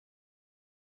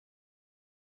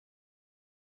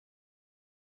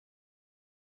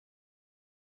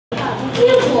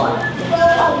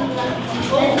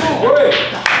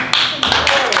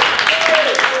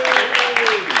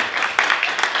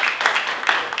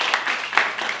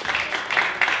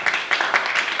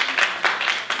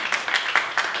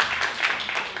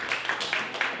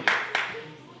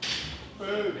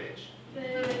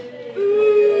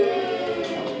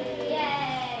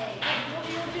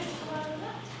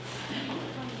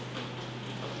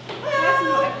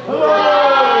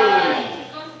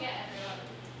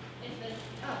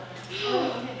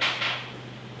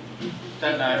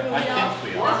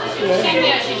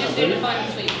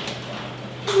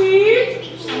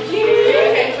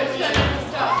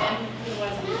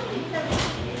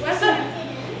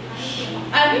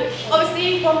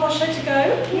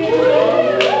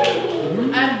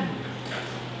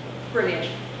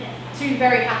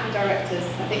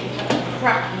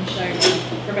outstanding show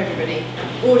from everybody.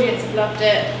 Audience have loved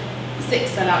it.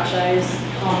 6 sellout shows.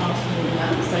 Can't ask for more than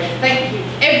that. So thank you,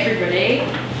 everybody.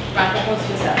 Round of applause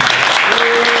for yourself.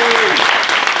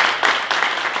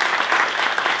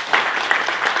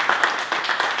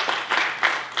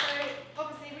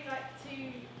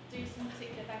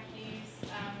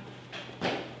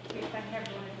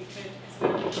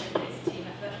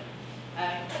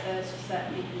 There's just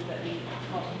certain people that we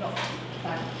can't not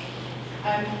thank.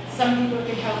 Some people have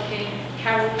been helping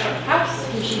Carol from the house,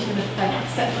 who she's going to thank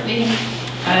separately.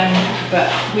 But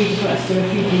we just want us to do a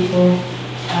few people.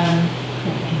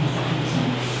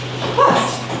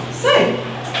 First, so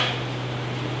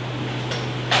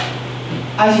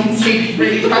as you can see, we've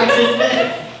really practiced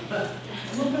this.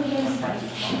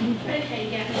 Okay,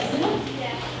 yeah.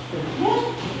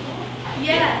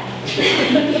 Yeah.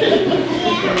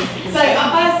 So our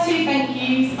first 2 thank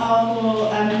yous are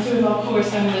for 2 of our chorus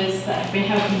members that have been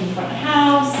helping in the front of the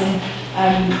house,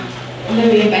 and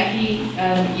Louis and Becky,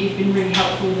 you've been really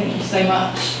helpful, thank you so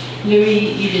much.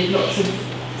 Louis, you did lots of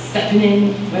stepping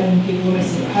in when people were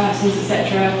missing rehearsals,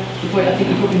 etc. The point I think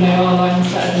you probably know our lines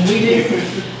better than we do.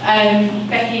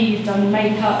 Becky, you've done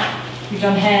makeup, you've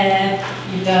done hair,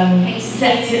 you've done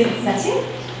set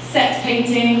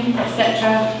painting,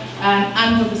 etc.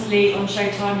 And obviously on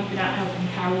showtime you've been out helping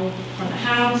Carol from the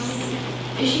house.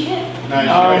 Is she here? No, she's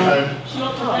home. She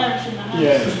locked her parents in the house.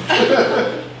 Yeah.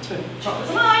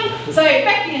 Chocolates are mine. So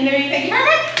Becky and Louis, thank you very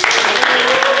much.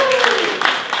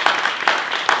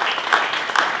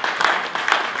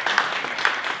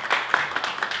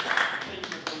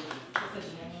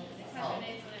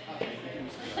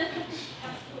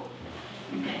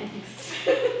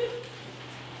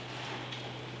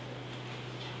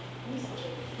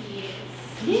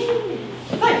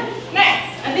 So,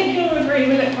 next, I think you'll agree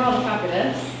we look rather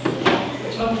fabulous,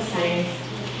 which obviously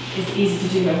is easy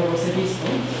to do when we're also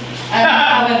beautiful.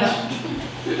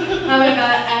 However,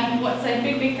 what's a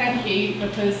big thank you,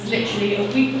 because literally a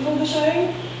week before the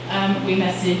show, we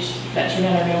messaged Fletcher and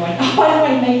Ella and went, oh, by the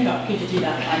way, makeup, could you do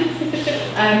that?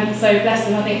 So bless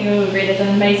them, I think you'll agree they've done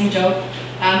an amazing job.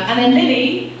 And then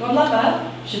Lily, God love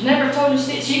her, should never have told us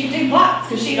that she could do plaits,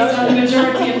 because she has done the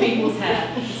majority of people's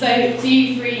hair. So to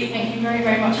you 3, thank you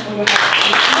very much for your help.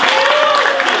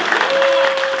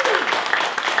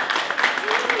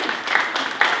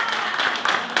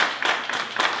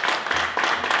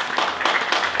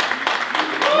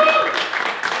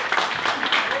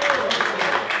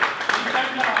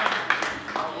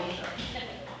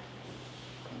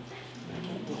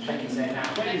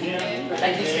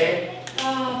 Becky's here.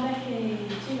 Oh, Becky,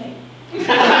 too late.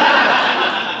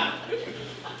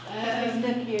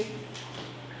 Thank you.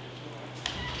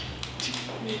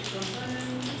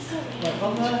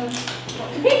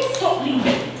 Can people stop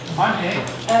leaving? I'm here.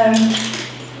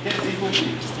 Get people. Okay,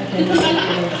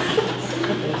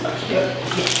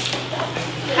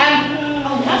 I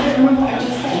don't remember what I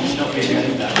just said. It's not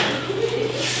getting that.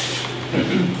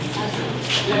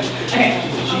 Okay,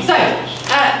 so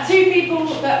 2 people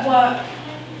that work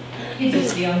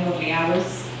hideously ungodly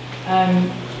hours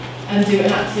and do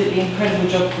an absolutely incredible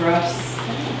job for us.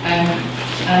 And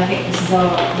I think this is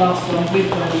our last one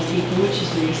with one of these people, which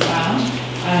is really sad,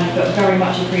 but very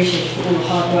much appreciated for all the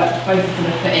hard work both of them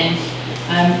have put in.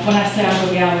 When I say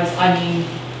ungodly hours, I mean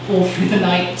all through the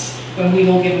night when we've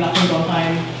all given up and gone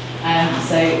home.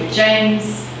 So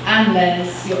James and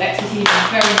Les, your expertise is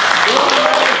very much.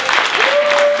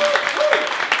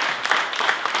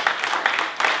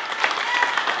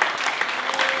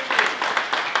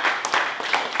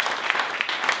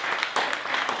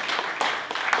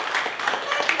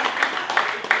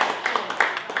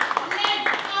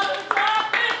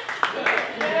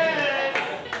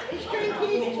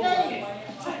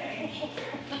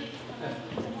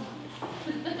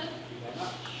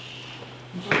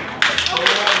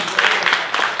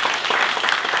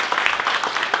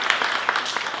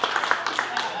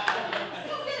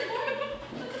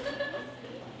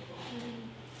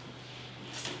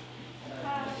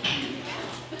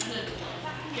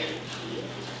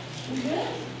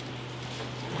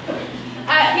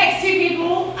 Next 2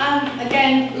 people,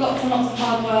 again, lots and lots of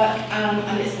hard work,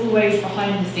 and it's always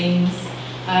behind the scenes.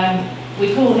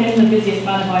 We call him the busiest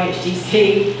man of IHDC.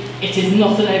 It is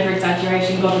not an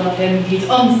over-exaggeration, God love him. He's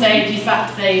on stage, he's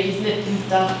backstage, he's lifting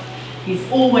stuff. He's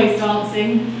always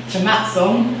dancing to Matt's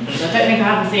song, so I don't think I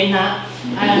haven't seen that.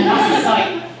 That's a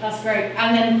sight, that's great.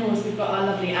 And then of course we've got our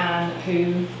lovely Anne,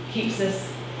 who keeps us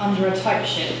under a tight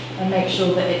ship and makes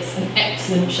sure that it's an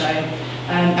excellent show.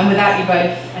 And without you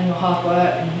both and your hard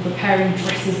work and repairing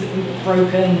dresses that we've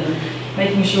broken and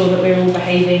making sure that we're all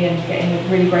behaving and getting a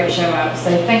really great show out. So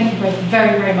thank you both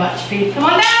very, very much. Please come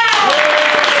on now!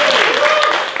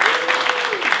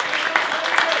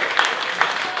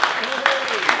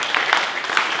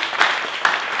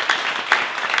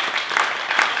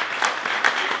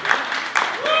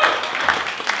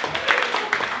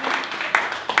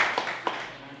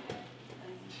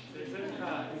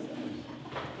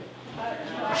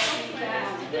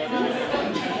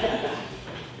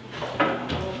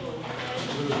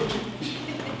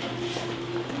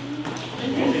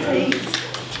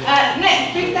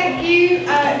 Next big thank you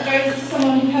goes to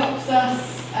someone who helps us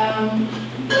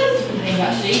loads of different things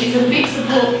actually. He's a big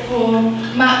support for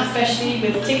Matt, especially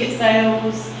with ticket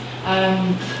sales,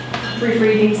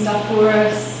 proofreading stuff for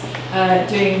us,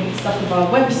 doing stuff with our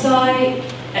website,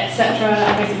 etc.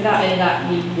 I guess without any of that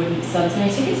we wouldn't sell as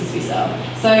many tickets as we sell.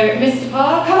 So Mr.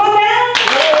 Parr, come on down!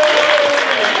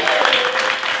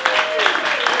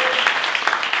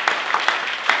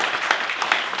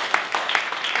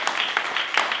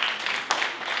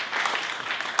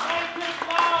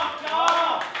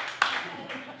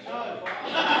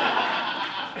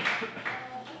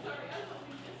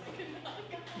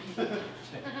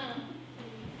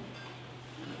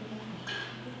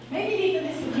 Maybe leave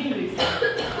this with you, Lucy.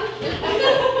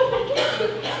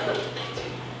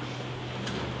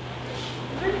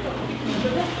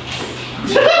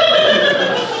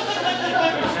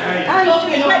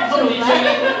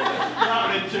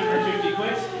 Rather than 250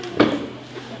 quid.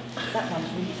 That one's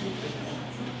really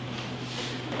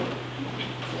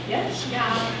Yes?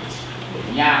 Yeah.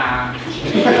 Yeah.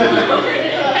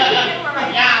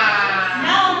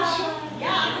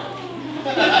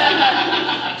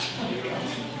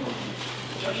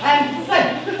 So,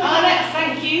 our next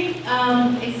thank you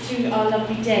is to our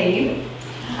lovely Dave.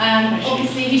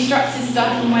 Obviously, he struts his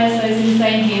stuff and wears those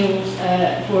insane heels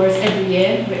for us every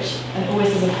year, which always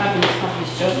does a fabulous,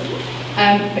 fabulous job.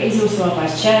 But he's also our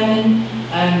vice chairman.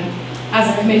 As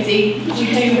a committee, we do.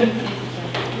 You're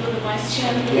the vice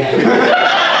chairman. Yeah.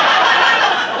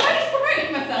 I just promoted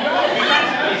myself.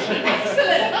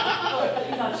 Excellent.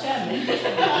 He's our chairman.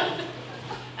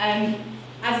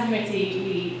 As a committee,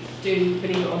 we do,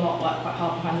 believe it or not, work quite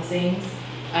hard behind the scenes.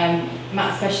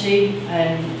 Matt especially,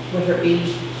 whether it be,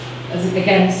 as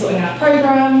again, sorting out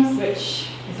programmes, which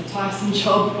is a tiresome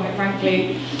job, quite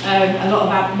frankly, a lot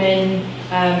of admin,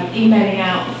 emailing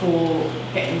out for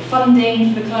getting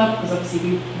funding for the club, because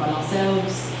obviously we run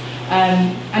ourselves,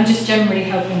 and just generally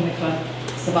helping the club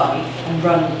survive and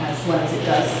run as well as it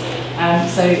does.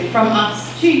 So from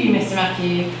us to you, Mr.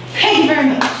 Matthew, thank you very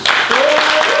much.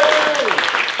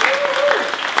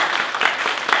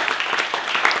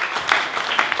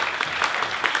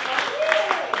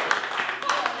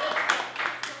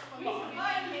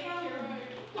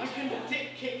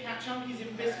 Chunkies in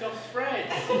Biscoff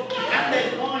spreads. And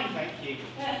there's wine, thank you.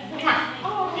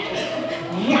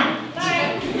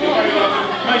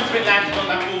 Most of it landed on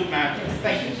that wall, man.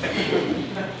 Thank you.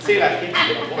 See you later.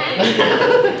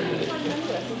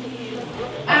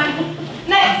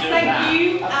 Next, thank you,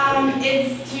 is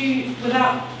to,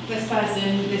 without this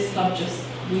person, this club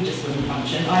we just wouldn't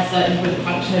function. I certainly wouldn't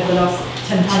function over the last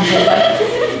 10 pounds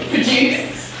I've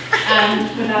produced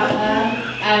without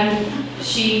her.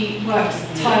 She works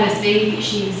tirelessly.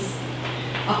 She's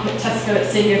up at Tesco at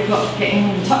 6 o'clock getting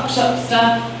all the tuck shop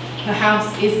stuff. Her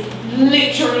house is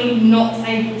literally not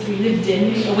able to be lived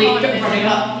in a week running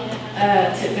up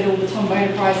to fit all the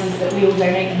tombola prizes that we all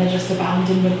donate, and they're just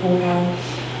abandoned with poor girl.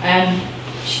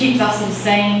 She keeps us all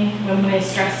sane when we're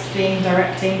stressed being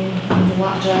directing and all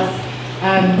that jazz,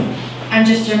 and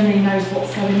just generally knows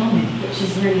what's going on, which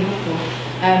is really helpful.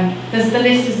 The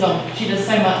list is long. She does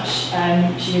so much.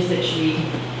 She is literally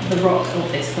the rock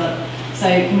of this club. So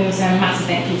can we also have a massive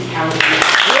thank you to Carol.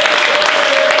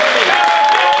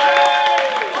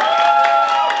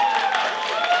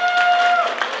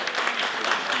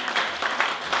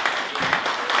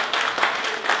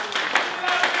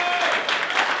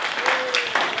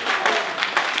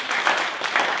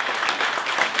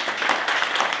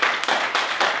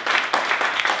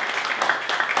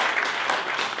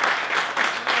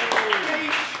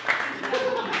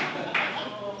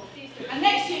 And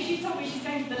next year she's told me she's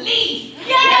going for the lead.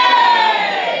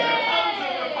 Yay!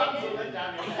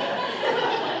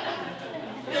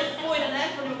 Little spoiler there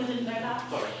for anyone that didn't know that.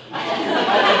 Sorry.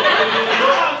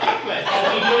 Are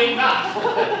we doing that?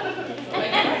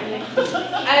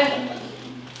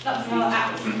 That's a rather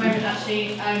apt moment actually.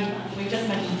 We just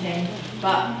mentioned him,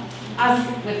 but as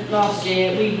with last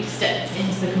year, we stepped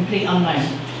into the complete unknown.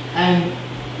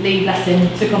 Lee, bless him,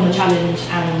 took on the challenge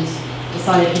and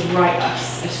decided he'd write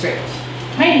us a script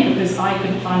mainly because I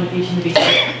couldn't find a Beauty and the Beast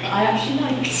that I actually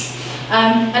liked.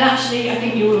 And actually, I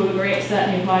think you'll all agree, it's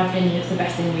certainly, in my opinion, it's the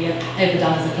best thing we have ever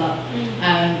done as a club.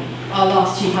 Our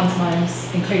last 2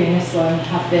 pantomimes, including this one,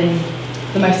 have been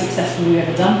the most successful we've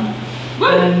ever done.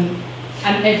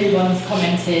 And everyone's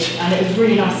commented, and it was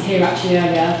really nice to hear actually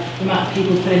earlier the amount of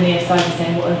people putting the aside and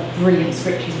saying what a brilliant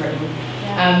script he's written.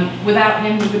 Without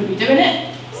him, we wouldn't be doing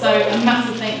it. So a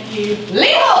massive thank you,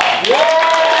 Leo!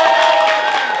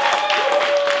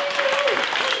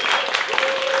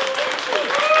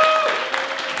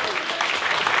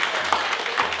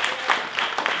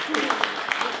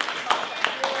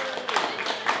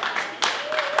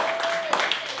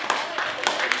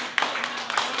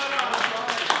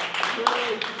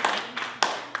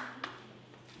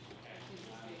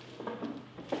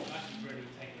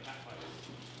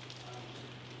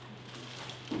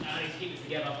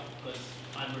 Because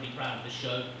I'm really proud of this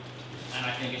show, and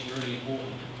I think it's really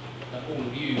important that all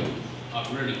of you are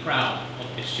really proud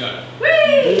of this show.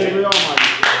 Yeah, we are, mate.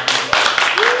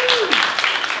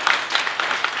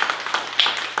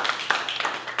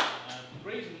 The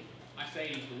reason I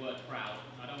say the word proud,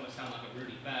 I don't want to sound like a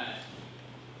really bad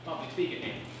public speaker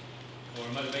here, or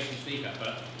a motivation speaker,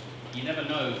 but you never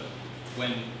know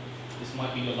when this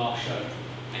might be your last show,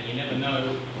 and you never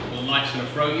know what life's going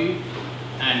to throw you.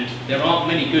 And there aren't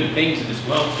many good things in this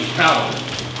world to be proud of.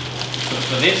 But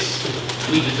for this,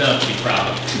 we deserve to be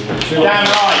proud of. Damn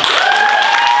right.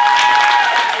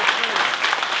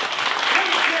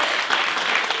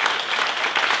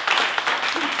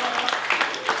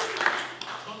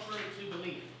 Contrary to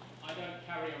belief, I don't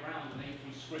carry around an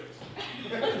A3 script,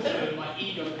 so my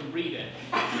ego can read it.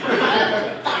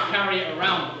 I carry it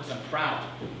around because I'm proud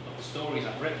of the stories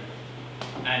I've written.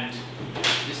 And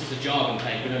this is a jargon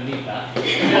page, we don't need that.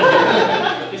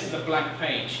 This is a blank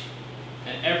page.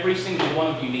 And every single one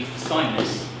of you needs to sign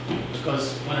this,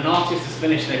 because when an artist has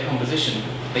finished their composition,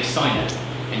 they sign it,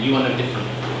 and you are no different.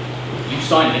 You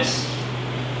sign this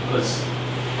because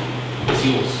it's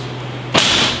yours.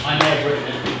 I may have written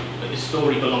it, but this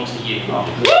story belongs to you.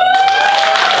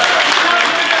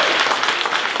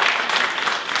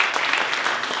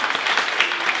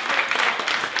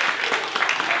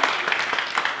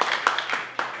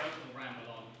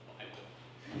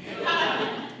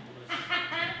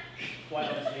 Quite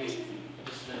honestly,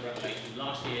 this has been a revelation.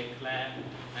 Last year, Claire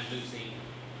and Lucy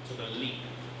took a leap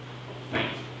of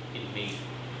faith in me.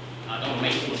 I don't want to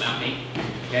make it all about me,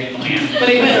 okay, but I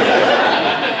am.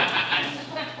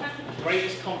 And the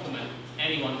greatest compliment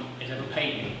anyone has ever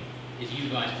paid me is you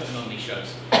guys putting on these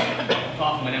shows.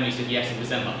 Apart from when Emily said yes in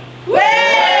December.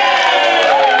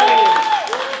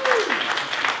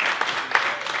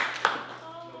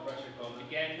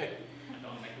 Again, I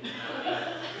don't want to make it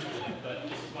all about me. But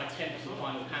this is my 10th and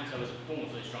final panto as a performer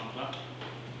for this drum club.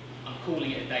 I'm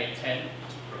calling it a day of 10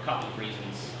 for a couple of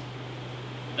reasons.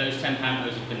 Those 10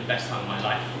 pantos have been the best time of my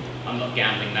life. I'm not a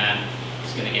gambling man.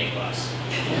 It's going to get worse.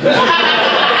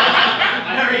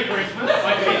 Merry Christmas.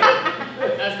 I think,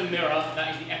 as the mirror,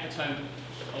 that is the epitome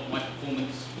of my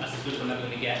performance. That's as good as I'm ever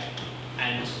going to get.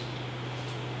 And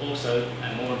also,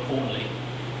 and more importantly,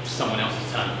 someone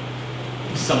else's turn.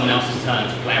 Someone else's turn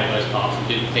to play a worse part and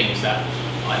do the things that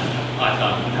I've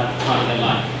done and had the time of their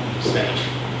life on the stage.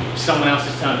 Someone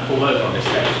else's turn to fall over on this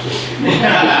stage.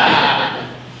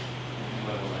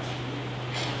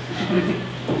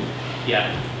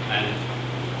 Yeah, and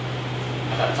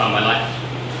I've had the time of my life,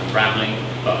 I'm rambling,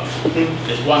 but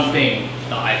there's one thing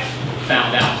that I've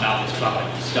found out about this club,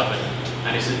 I've discovered,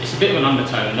 and it's a bit of an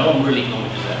undertone, no one really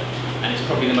acknowledges it, and it's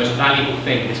probably the most valuable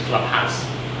thing this club has,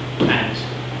 and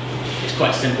it's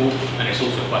quite simple, and it's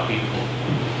also quite beautiful.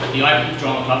 The Iver Heath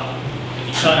Drama Club, if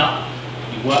you turn up,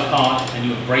 you work hard, and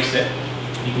you embrace it,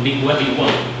 you can be whoever you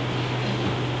want.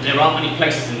 There aren't many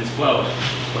places in this world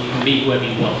where you can be whoever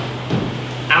you want.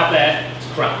 Out there, it's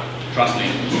crap, trust me.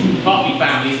 Apart from your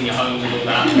families and your homes and all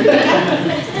that.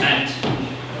 And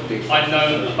I've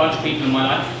known a bunch of people in my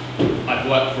life. I've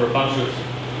worked for a bunch of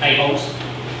a-holes.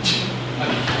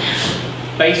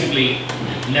 I've basically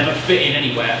never fit in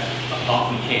anywhere apart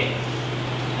from here.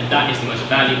 And that is the most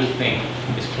valuable thing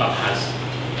this club has.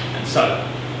 And so,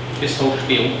 this whole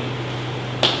spiel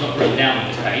is not written down on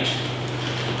this page.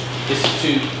 This is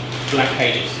 2 blank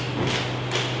pages.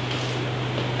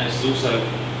 And this is also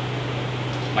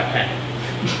my pen.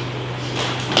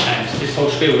 And this whole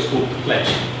spiel is called The Pledge.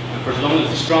 And for as long as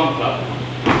this drama club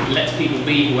lets people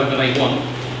be whoever they want,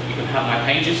 you can have my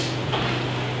pages,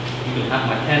 you can have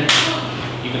my pen,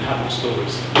 you can have my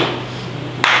stories.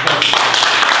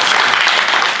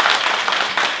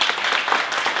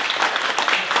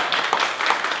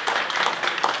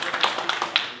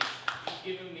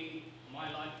 Given me my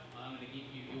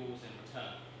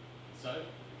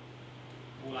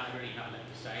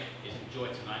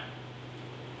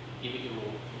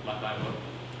like I will.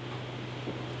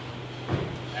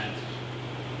 And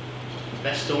the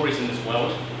best stories in this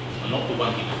world are not the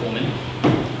ones you perform in,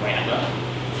 great advert.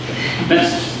 The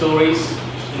best stories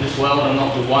in this world are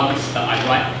not the ones that I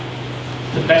write.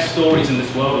 The best stories in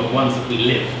this world are the ones that we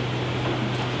live.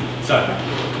 So,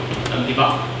 don't give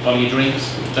up, follow your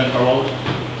dreams, don't grow old,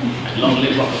 and long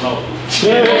live rock and roll.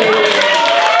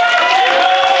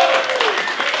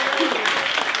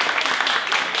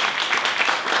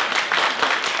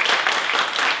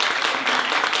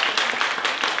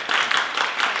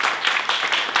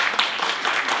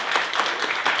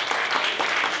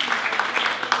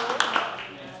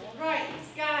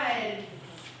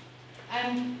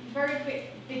 Very quick,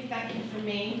 big thank you from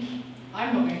me.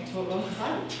 I'm not going to talk long because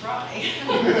I will cry.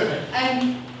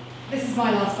 This is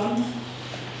my last one.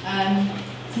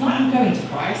 Tonight I'm going to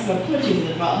cry, so apologies in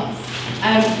advance.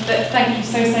 But thank you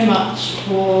so much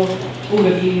for all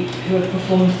of you who have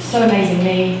performed so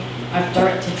amazingly. I've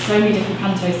directed so many different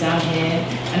pantos down here,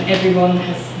 and everyone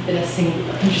has been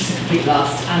just a complete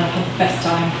blast, and I've had the best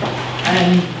time.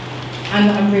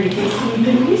 And I'm really pleased to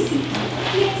be with you.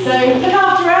 So look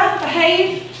after her,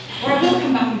 behave, or I will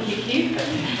come back and kick you.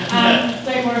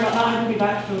 Don't worry about that, I will be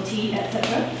back for tea,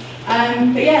 etc.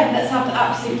 But yeah, let's have the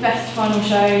absolute best final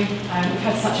show. We've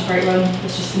had such a great run,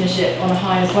 let's just finish it on a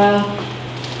high as well.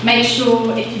 Make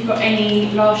sure if you've got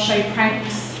any last show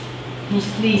pranks, you need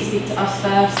to please speak to us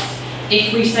first.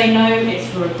 If we say no, it's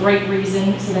for a great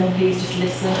reason, so then please just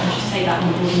listen and just take that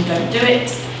on board and don't do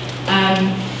it.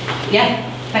 Yeah.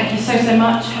 Thank you so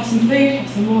much. Have some food, have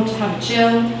some water, have a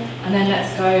chill, and then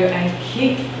let's go and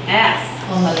kick ass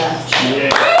on the last show.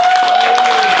 Yeah.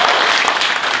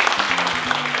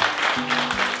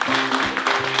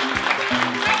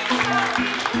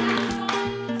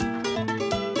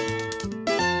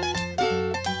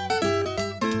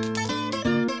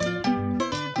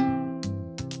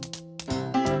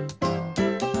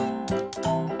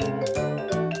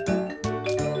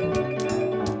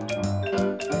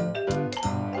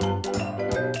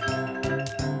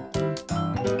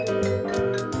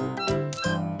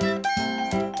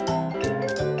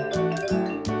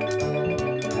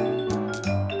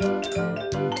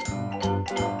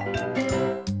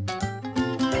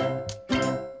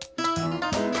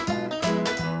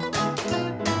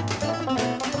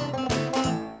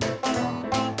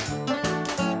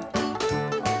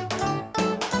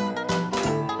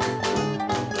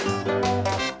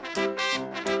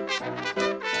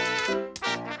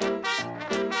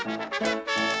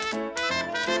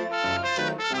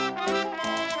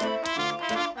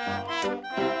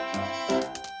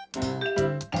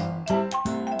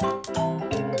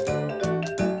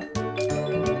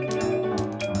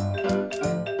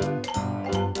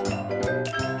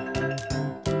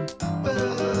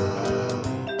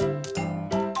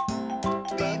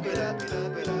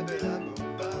 Ba-ba-da-ba-da-ba-da.